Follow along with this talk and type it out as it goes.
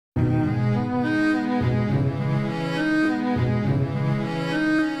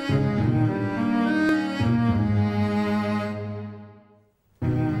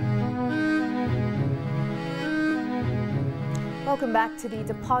welcome back to the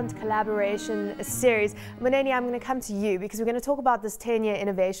DuPont Collaboration Series. Maneni, I'm going to come to you because we're going to talk about this 10-year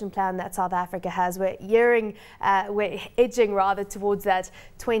innovation plan that South Africa has. We're edging rather towards that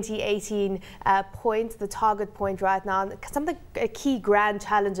 2018 point, the target point right now. Some of the key grand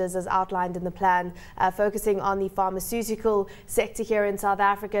challenges as outlined in the plan, focusing on the pharmaceutical sector here in South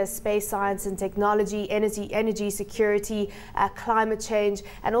Africa, space science and technology, energy security, climate change,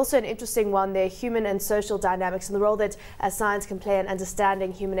 and also an interesting one there, human and social dynamics and the role that science can play in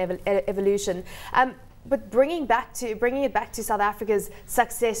understanding human evolution. But bringing it back to South Africa's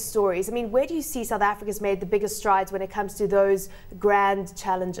success stories, I mean, where do you see South Africa's made the biggest strides when it comes to those grand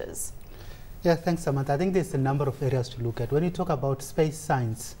challenges? Yeah, thanks, Samantha. I think there's a number of areas to look at. When you talk about space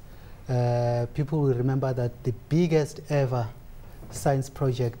science, people will remember that the biggest ever science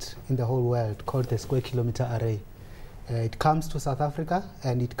project in the whole world, called the Square Kilometre Array, it comes to South Africa,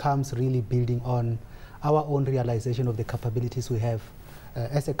 and it comes really building on our own realization of the capabilities we have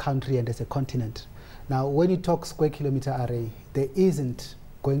as a country and as a continent. Now, when you talk Square Kilometre Array, there isn't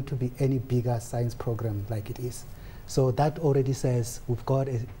going to be any bigger science program like it is. So that already says we've got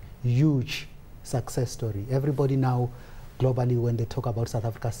a huge success story. Everybody now, globally, when they talk about South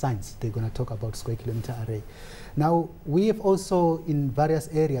Africa science, they're going to talk about Square Kilometre Array. Now, we have also, in various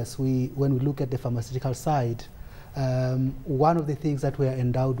areas, when we look at the pharmaceutical side, one of the things that we are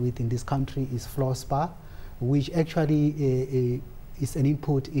endowed with in this country is fluorspar, which actually is an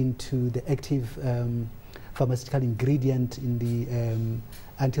input into the active pharmaceutical ingredient in the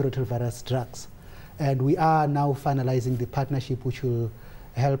antiretrovirus drugs. And we are now finalizing the partnership which will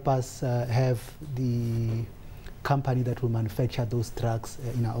help us have the company that will manufacture those drugs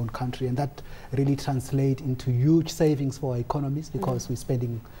in our own country. And that really translates into huge savings for our economies, because we're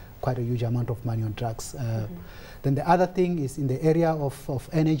spending quite a huge amount of money on drugs. Then the other thing is in the area of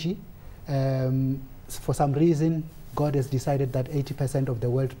energy. For some reason, God has decided that 80% of the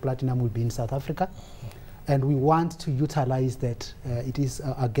world platinum will be in South Africa. And we want to utilize that. It is,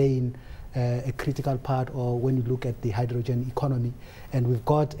 again, a critical part, or when you look at the hydrogen economy. And we've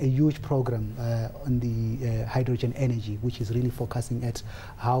got a huge program on the hydrogen energy, which is really focusing at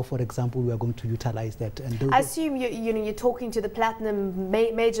how, for example, we are going to utilize that. And I assume you're talking to the platinum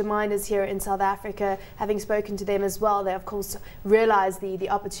major miners here in South Africa, having spoken to them as well. They, of course, realize the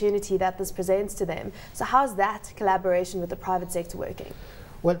opportunity that this presents to them. So how's that collaboration with the private sector working?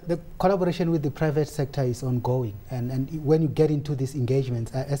 Well, the collaboration with the private sector is ongoing, and when you get into these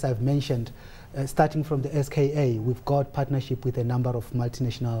engagements, as I've mentioned, starting from the SKA, we've got partnership with a number of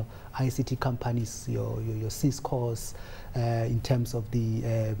multinational ICT companies, your Cisco's, in terms of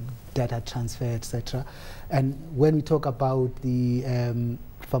the data transfer, etc. And when we talk about the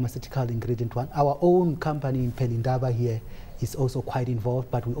pharmaceutical ingredient one, our own company in Pelindaba here is also quite involved,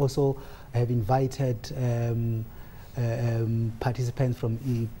 but we also have invited participants from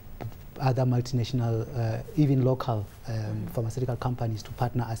other multinational, even local pharmaceutical companies to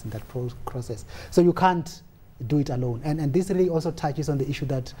partner us in that process. So you can't do it alone. And this really also touches on the issue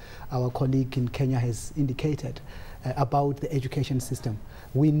that our colleague in Kenya has indicated about the education system.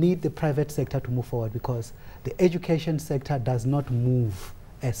 We need the private sector to move forward, because the education sector does not move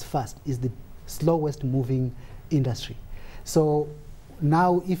as fast. It's the slowest moving industry. So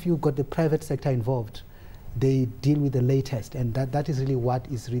now if you've got the private sector involved, they deal with the latest, and that is really what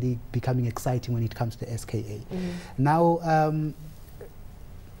is really becoming exciting when it comes to SKA. Now,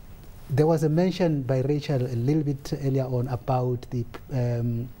 there was a mention by Rachel a little bit earlier on about the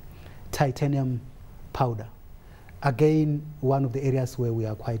titanium powder. Again, one of the areas where we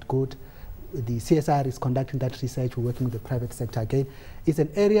are quite good. The CSR is conducting that research. We're working with the private sector again. It's an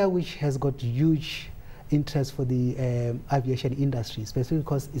area which has got huge interest for the aviation industry, especially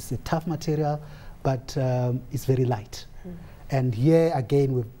because it's a tough material, but it's very light. And here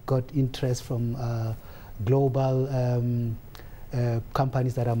again, we've got interest from global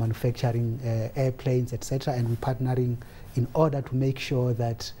companies that are manufacturing airplanes, etc. And we're partnering in order to make sure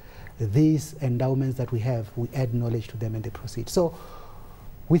that these endowments that we have, we add knowledge to them and they proceed. So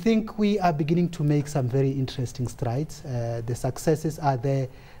we think we are beginning to make some very interesting strides. The successes are there,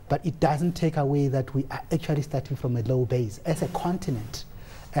 but it doesn't take away that we are actually starting from a low base as a continent.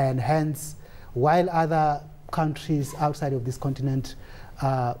 And hence, while other countries outside of this continent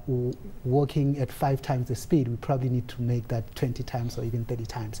are working at 5 times the speed, we probably need to make that 20 times or even 30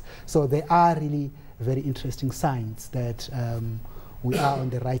 times. So there are really very interesting signs that we are on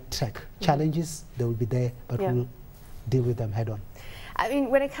the right track. Challenges, they will be there, but we'll deal with them head on. I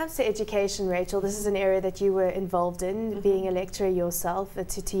mean, when it comes to education, Rachel, this is an area that you were involved in, being a lecturer yourself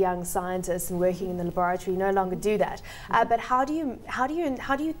to young scientists and working in the laboratory. You no longer do that. But how do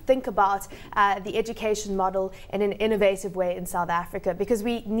you think about the education model in an innovative way in South Africa? Because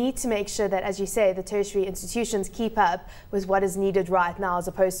we need to make sure that, as you say, the tertiary institutions keep up with what is needed right now, as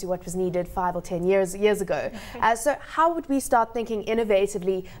opposed to what was needed 5 or 10 years ago. So how would we start thinking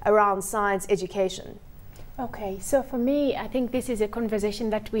innovatively around science education? Okay, so for me, I think this is a conversation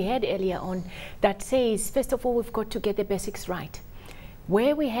that we had earlier on that says, first of all, we've got to get the basics right.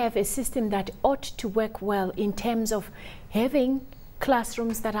 Where we have a system that ought to work well in terms of having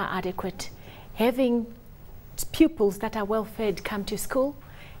classrooms that are adequate, having pupils that are well fed come to school,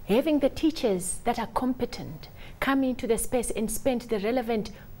 having the teachers that are competent come into the space and spend the relevant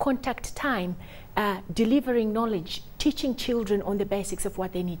contact time delivering knowledge, teaching children on the basics of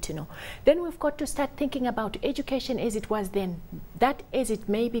what they need to know. Then we've got to start thinking about education as it was then. That as it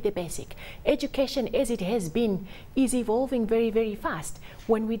may be the basic. Education as it has been is evolving very, very fast.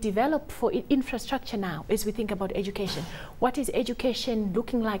 When we develop for infrastructure now, as we think about education, what is education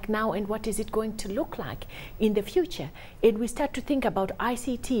looking like now and what is it going to look like in the future? And we start to think about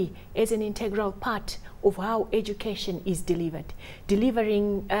ICT as an integral part of how education is delivered.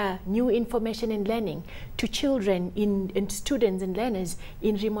 Delivering new information and learning to children and students and learners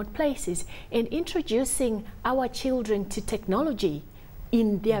in remote places, and introducing our children to technology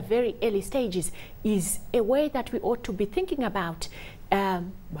in their very early stages is a way that we ought to be thinking about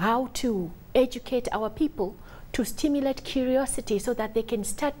how to educate our people, to stimulate curiosity so that they can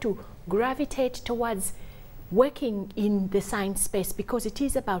start to gravitate towards working in the science space, because it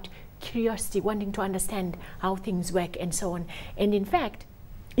is about curiosity, wanting to understand how things work and so on. And in fact,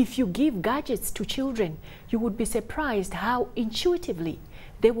 if you give gadgets to children, you would be surprised how intuitively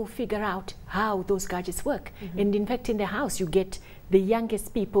they will figure out how those gadgets work. And in fact, in the house, you get the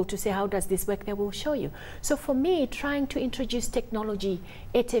youngest people to say, how does this work? They will show you. So for me, trying to introduce technology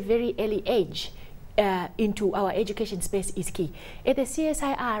at a very early age into our education space is key. At the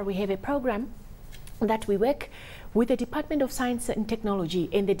CSIR, we have a program that we work with the Department of Science and Technology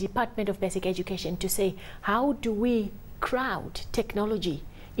and the Department of Basic Education to say, how do we crowd technology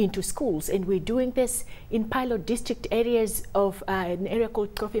into schools? And we're doing this in pilot district areas of an area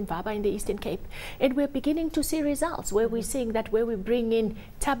called Kofimbaba in the Eastern Cape. And we're beginning to see results where we're seeing that where we bring in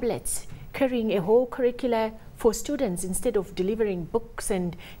tablets, carrying a whole curricula for students instead of delivering books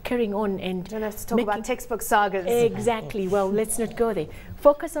and carrying on and don't have to talk about textbook sagas. Exactly. Well, let's not go there.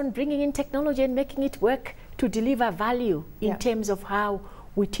 Focus on bringing in technology and making it work to deliver value in terms of how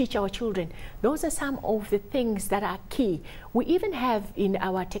we teach our children. Those are some of the things that are key. We even have in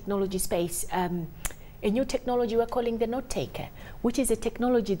our technology space a new technology we're calling the note taker, which is a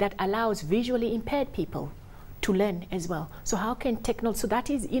technology that allows visually impaired people to learn as well. So how can technology, so that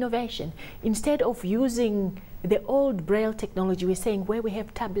is innovation. Instead of using the old Braille technology, we're saying where we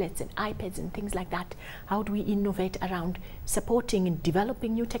have tablets and iPads and things like that, how do we innovate around supporting and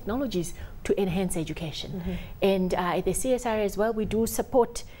developing new technologies to enhance education? And at the CSR as well, we do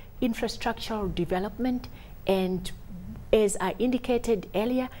support infrastructural development. And as I indicated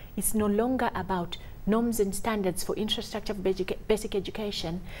earlier, it's no longer about norms and standards for infrastructure of basic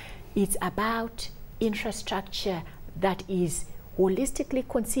education. It's about infrastructure that is holistically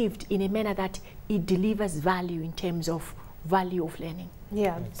conceived in a manner that it delivers value in terms of value of learning.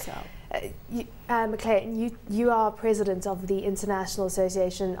 Yeah. So, McLean, you are president of the International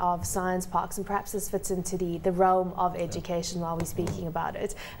Association of Science Parks, and perhaps this fits into the realm of education while we're speaking about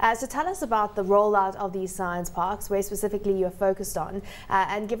it. So tell us about the rollout of these science parks, where specifically you're focused on,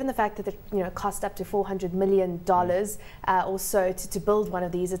 and given the fact that it cost up to $400 million or so to build one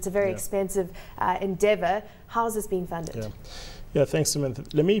of these, it's a very expensive endeavor. How is this being funded? Yeah, thanks, Samantha.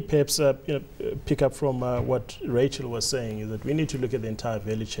 Let me perhaps pick up from what Rachel was saying, is that we need to look at the entire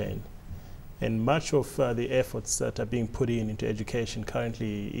value chain. And much of the efforts that are being put into education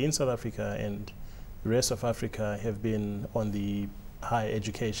currently in South Africa and the rest of Africa have been on the higher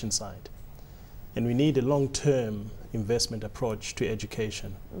education side. And we need a long-term investment approach to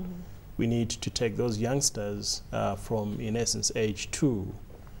education. We need to take those youngsters from, in essence, age 2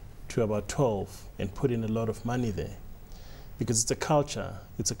 to about 12 and put in a lot of money there. Because it's a culture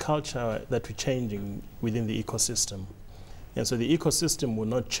that we're changing within the ecosystem. And so the ecosystem will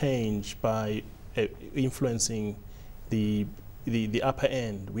not change by influencing the upper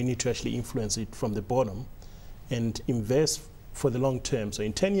end. We need to actually influence it from the bottom and invest for the long term. So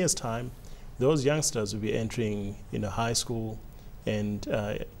in 10 years' time, those youngsters will be entering high school, and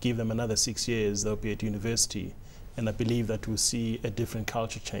give them another 6 years, they'll be at university. And I believe that we'll see a different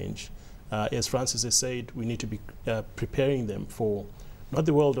culture change. As Francis has said, we need to be preparing them for not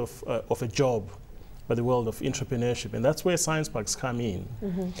the world of a job, but the world of entrepreneurship. And that's where science parks come in.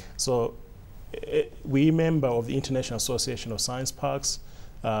 So we're a member of the International Association of Science Parks,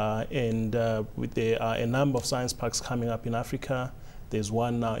 and there are a number of science parks coming up in Africa. There's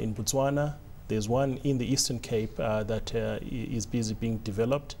one now in Botswana. There's one in the Eastern Cape that is busy being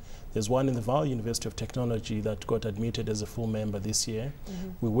developed. There's one in the Vaal University of Technology that got admitted as a full member this year.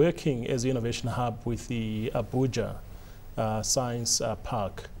 We're working as the Innovation Hub with the Abuja Science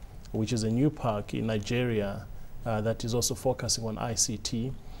Park, which is a new park in Nigeria that is also focusing on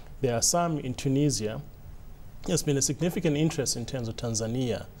ICT. There are some in Tunisia. There's been a significant interest in terms of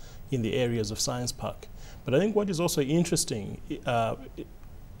Tanzania in the areas of science park. But I think what is also interesting,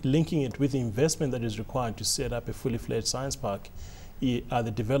 linking it with the investment that is required to set up a fully fledged science park, are the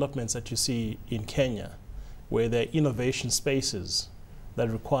developments that you see in Kenya, where there are innovation spaces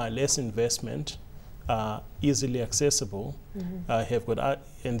that require less investment, easily accessible,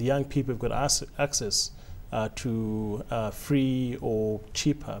 and the young people have got access to free or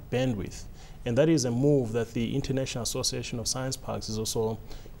cheaper bandwidth. And that is a move that the International Association of Science Parks is also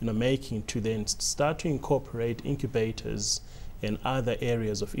making, to then start to incorporate incubators and other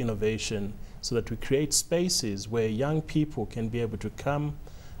areas of innovation, so that we create spaces where young people can be able to come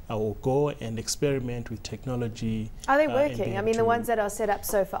or go and experiment with technology. Are they working? I mean, the ones that are set up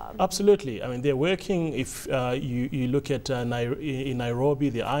so far? Absolutely. I mean, they're working. If you look at in Nairobi,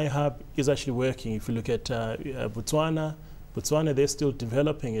 the iHub is actually working. If you look at Botswana, they're still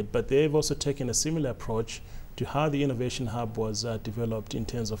developing it, but they've also taken a similar approach to how the Innovation Hub was developed in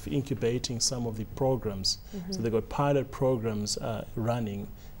terms of incubating some of the programs. So they've got pilot programs running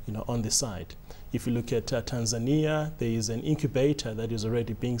on the side. If you look at Tanzania, there is an incubator that is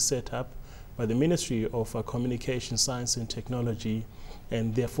already being set up by the Ministry of Communication, Science and Technology,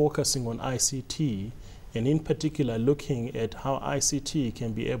 and they're focusing on ICT, and in particular looking at how ICT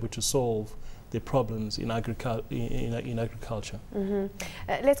can be able to solve the problems in agriculture.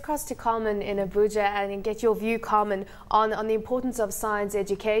 Let's cross to Carmen in Abuja and get your view, Carmen, on the importance of science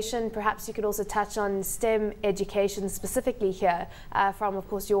education. Perhaps you could also touch on STEM education specifically here from, of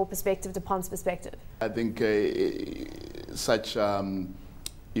course, your perspective, DuPont's perspective. I think such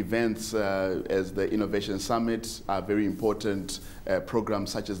events as the Innovation Summit are very important.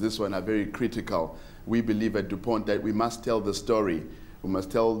 Programs such as this one are very critical. We believe at DuPont that we must tell the story. We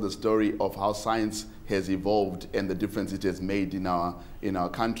must tell the story of how science has evolved and the difference it has made in our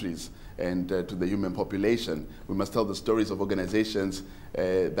countries and to the human population. We must tell the stories of organizations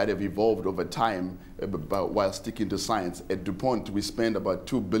that have evolved over time while sticking to science. At DuPont, we spend about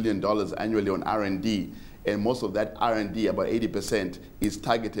 $2 billion annually on R&D, and most of that R&D, about 80%, is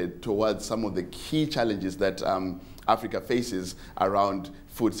targeted towards some of the key challenges that Africa faces around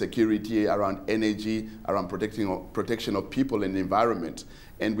food security, around energy, around protection of people and the environment.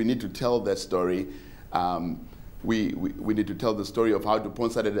 And we need to tell that story. We need to tell the story of how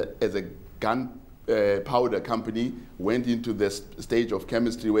DuPont started as a gunpowder company, went into the stage of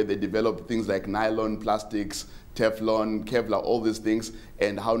chemistry where they developed things like nylon, plastics, Teflon, Kevlar, all these things,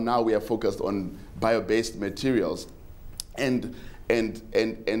 and how now we are focused on bio-based materials. And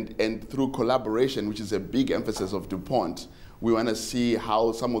through collaboration, which is a big emphasis of DuPont, we want to see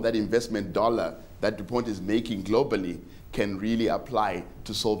how some of that investment dollar that DuPont is making globally can really apply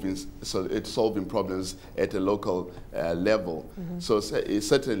to solving problems at a local level. So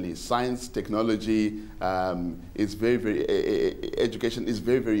certainly science, technology is education is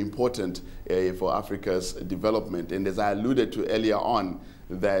very, very important for Africa's development. And as I alluded to earlier on,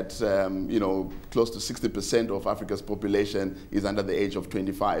 that close to 60% of Africa's population is under the age of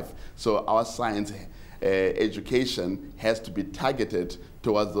 25. So our science education has to be targeted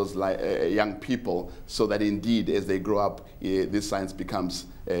towards those young people, so that indeed as they grow up, this science becomes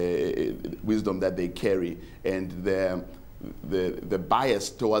wisdom that they carry, and the bias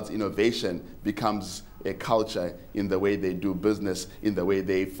towards innovation becomes a culture in the way they do business, in the way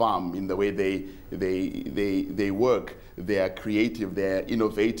they farm, in the way they work. They are creative, they are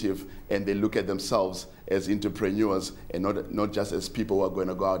innovative, and they look at themselves as entrepreneurs and not just as people who are going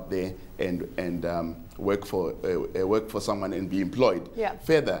to go out there and work for someone and be employed. Yeah.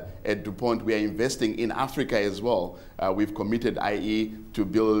 Further, at DuPont, we are investing in Africa as well. We've committed IE to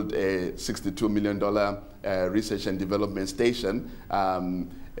build a $62 million research and development station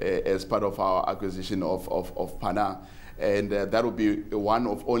as part of our acquisition of PANA. And that will be one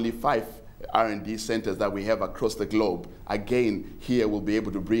of only 5 R&D centers that we have across the globe. Again, here we'll be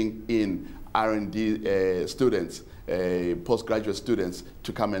able to bring in R&D students, postgraduate students,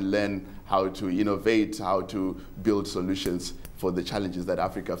 to come and learn how to innovate, how to build solutions for the challenges that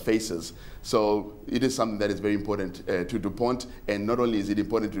Africa faces. So it is something that is very important to DuPont, and not only is it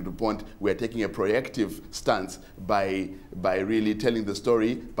important to DuPont, we are taking a proactive stance by really telling the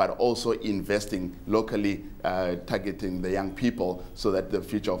story, but also investing locally, targeting the young people, so that the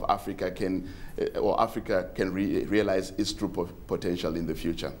future of Africa can realize its true potential in the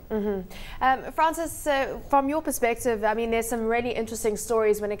future. Francis, from your perspective, I mean, there's some really interesting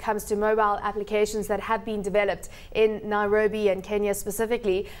stories when it comes to mobile applications that have been developed in Nairobi and Kenya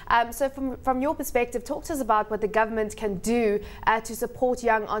specifically. So from your perspective, talk to us about what the government can do to support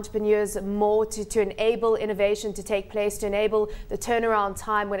young entrepreneurs more, to enable innovation to take place, to enable the turnaround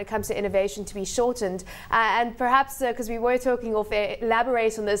time when it comes to innovation to be shortened. And perhaps, because we were talking off air,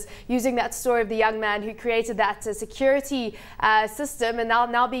 elaborate on this, using that story of the young man who created that security system and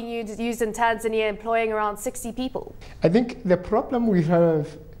now being used in Tanzania, employing around 60 people. I think the problem we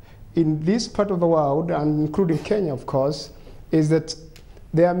have in this part of the world, and including Kenya, of course, is that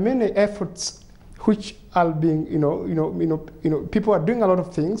there are many efforts which are being, people are doing a lot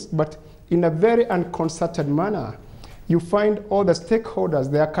of things, but in a very unconcerted manner. You find all the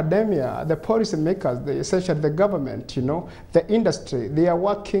stakeholders, the academia, the policy makers, essentially the government, the industry, they are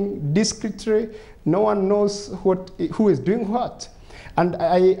working discreetly. No one knows who is doing what. And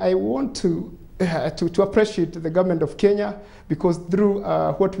I want to appreciate the government of Kenya, because through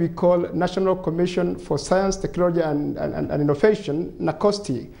what we call National Commission for Science, Technology and Innovation,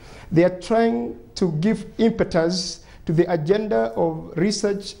 NACOSTI, they are trying to give impetus to the agenda of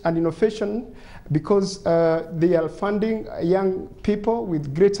research and innovation, because they are funding young people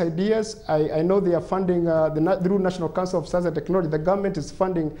with great ideas. I know they are funding, through National Council of Science and Technology, the government is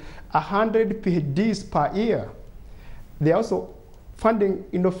funding 100 PhDs per year. They are also funding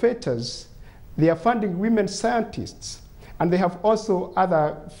innovators. They are funding women scientists. And they have also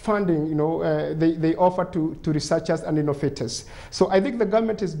other funding, they offer to researchers and innovators. So I think the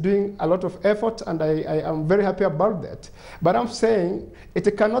government is doing a lot of effort, and I am very happy about that. But I'm saying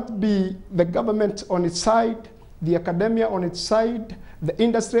it cannot be the government on its side, the academia on its side, the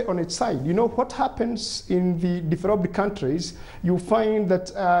industry on its side. What happens in the developed countries, you find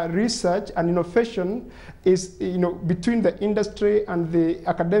that research and innovation is, between the industry and the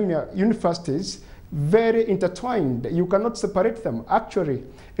academia, universities, very intertwined. You cannot separate them. Actually,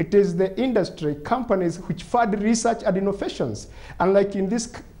 it is the industry, companies which fund research and innovations. Unlike in this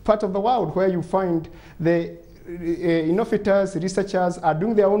part of the world where you find the innovators, researchers are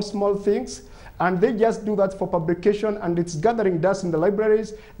doing their own small things, and they just do that for publication, and it's gathering dust in the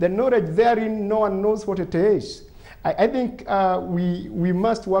libraries. The knowledge therein, no one knows what it is. I think we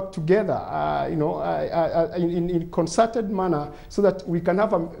must work together, in concerted manner, so that we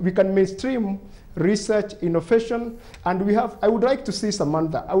can mainstream research, innovation, and I would like to see,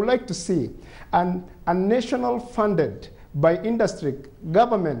 Samantha, I would like to see a national funded by industry,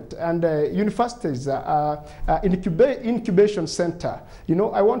 government, and universities incubation center.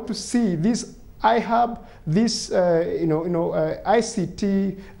 I want to see this iHub, this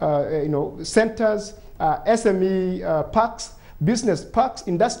ICT, centers, SME parks, business parks,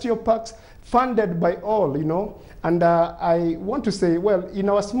 industrial parks, funded by all, And I want to say, well, in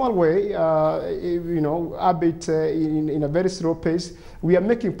our small way, albeit in a very slow pace, we are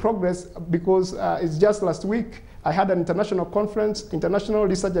making progress, because it's just last week I had an international conference, International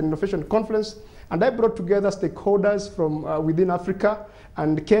Research and Innovation Conference, and I brought together stakeholders from within Africa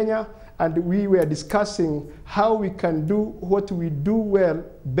and Kenya, and we were discussing how we can do what we do well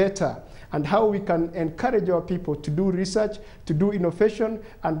better, and how we can encourage our people to do research, to do innovation,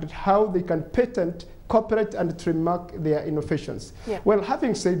 and how they can patent, cooperate, and trademark their innovations. Yeah. Well,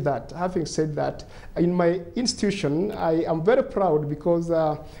 having said that, in my institution, I am very proud, because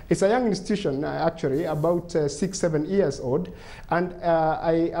it's a young institution, actually, about 6-7 years old, and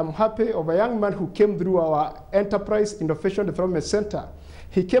I am happy of a young man who came through our Enterprise Innovation Development Center.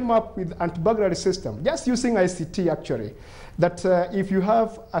 He came up with an anti-burglary system, just using ICT, actually, that if you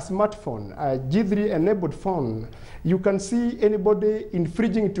have a smartphone, a G3-enabled phone, you can see anybody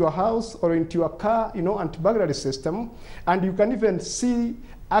infringing into your house or into your car, anti-burglary system, and you can even see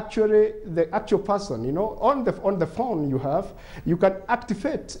actually the actual person, on the phone you can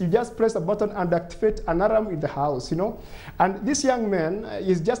activate, you just press a button and activate an alarm in the house, And this young man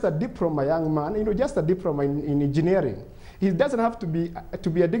is just a diploma young man, just a diploma in engineering. He doesn't have to be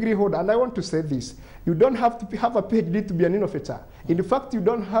a degree holder, and I want to say this. You don't have to have a PhD to be an innovator. In fact, you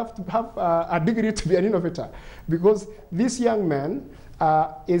don't have to have a degree to be an innovator, because this young man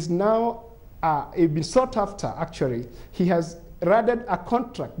is now been sought after, actually. He has radded a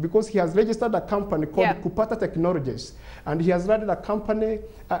contract because he has registered a company called Kupata Technologies, and he has radded a company,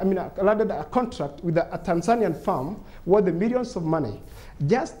 radded a contract with a Tanzanian firm worth millions of money,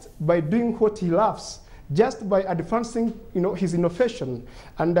 just by doing what he loves, just by advancing, his innovation.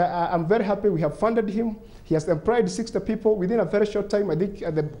 And I'm very happy we have funded him. He has employed 60 people within a very short time. I think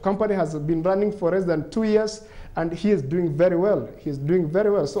the company has been running for less than 2 years, and he is doing very well. He's doing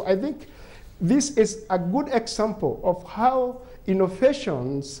very well. So I think this is a good example of how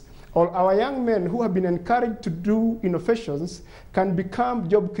innovations, or our young men who have been encouraged to do innovations, can become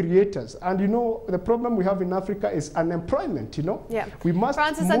job creators. And the problem we have in Africa is unemployment, Yeah. We must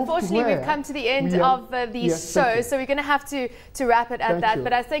Francis, move unfortunately, we've come to the end of the show, so we're going to have to wrap it at that.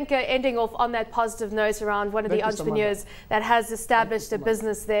 But I think ending off on that positive note around one of the entrepreneurs that has established a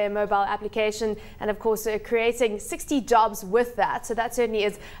business there, mobile application, and of course creating 60 jobs with that. So that certainly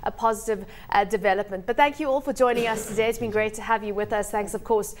is a positive development. But thank you all for joining us today. It's been great to have you with us. Thanks, of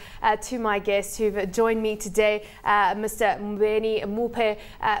course, to my guests who've joined me today, Mr. Mbeni Moape.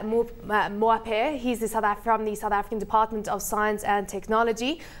 He's from the South African Department of Science and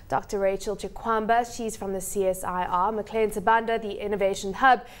Technology. Dr. Rachel Chikwamba, she's from the CSIR. McLean Tabanda, the Innovation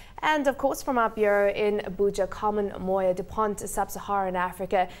Hub. And of course from our bureau in Abuja, Carmen Moya, DuPont Sub-Saharan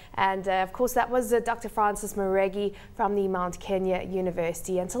Africa. And of course that was Dr. Francis Maregi from the Mount Kenya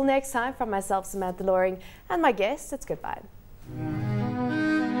University. Until next time, from myself, Samantha Loring, and my guests, it's goodbye.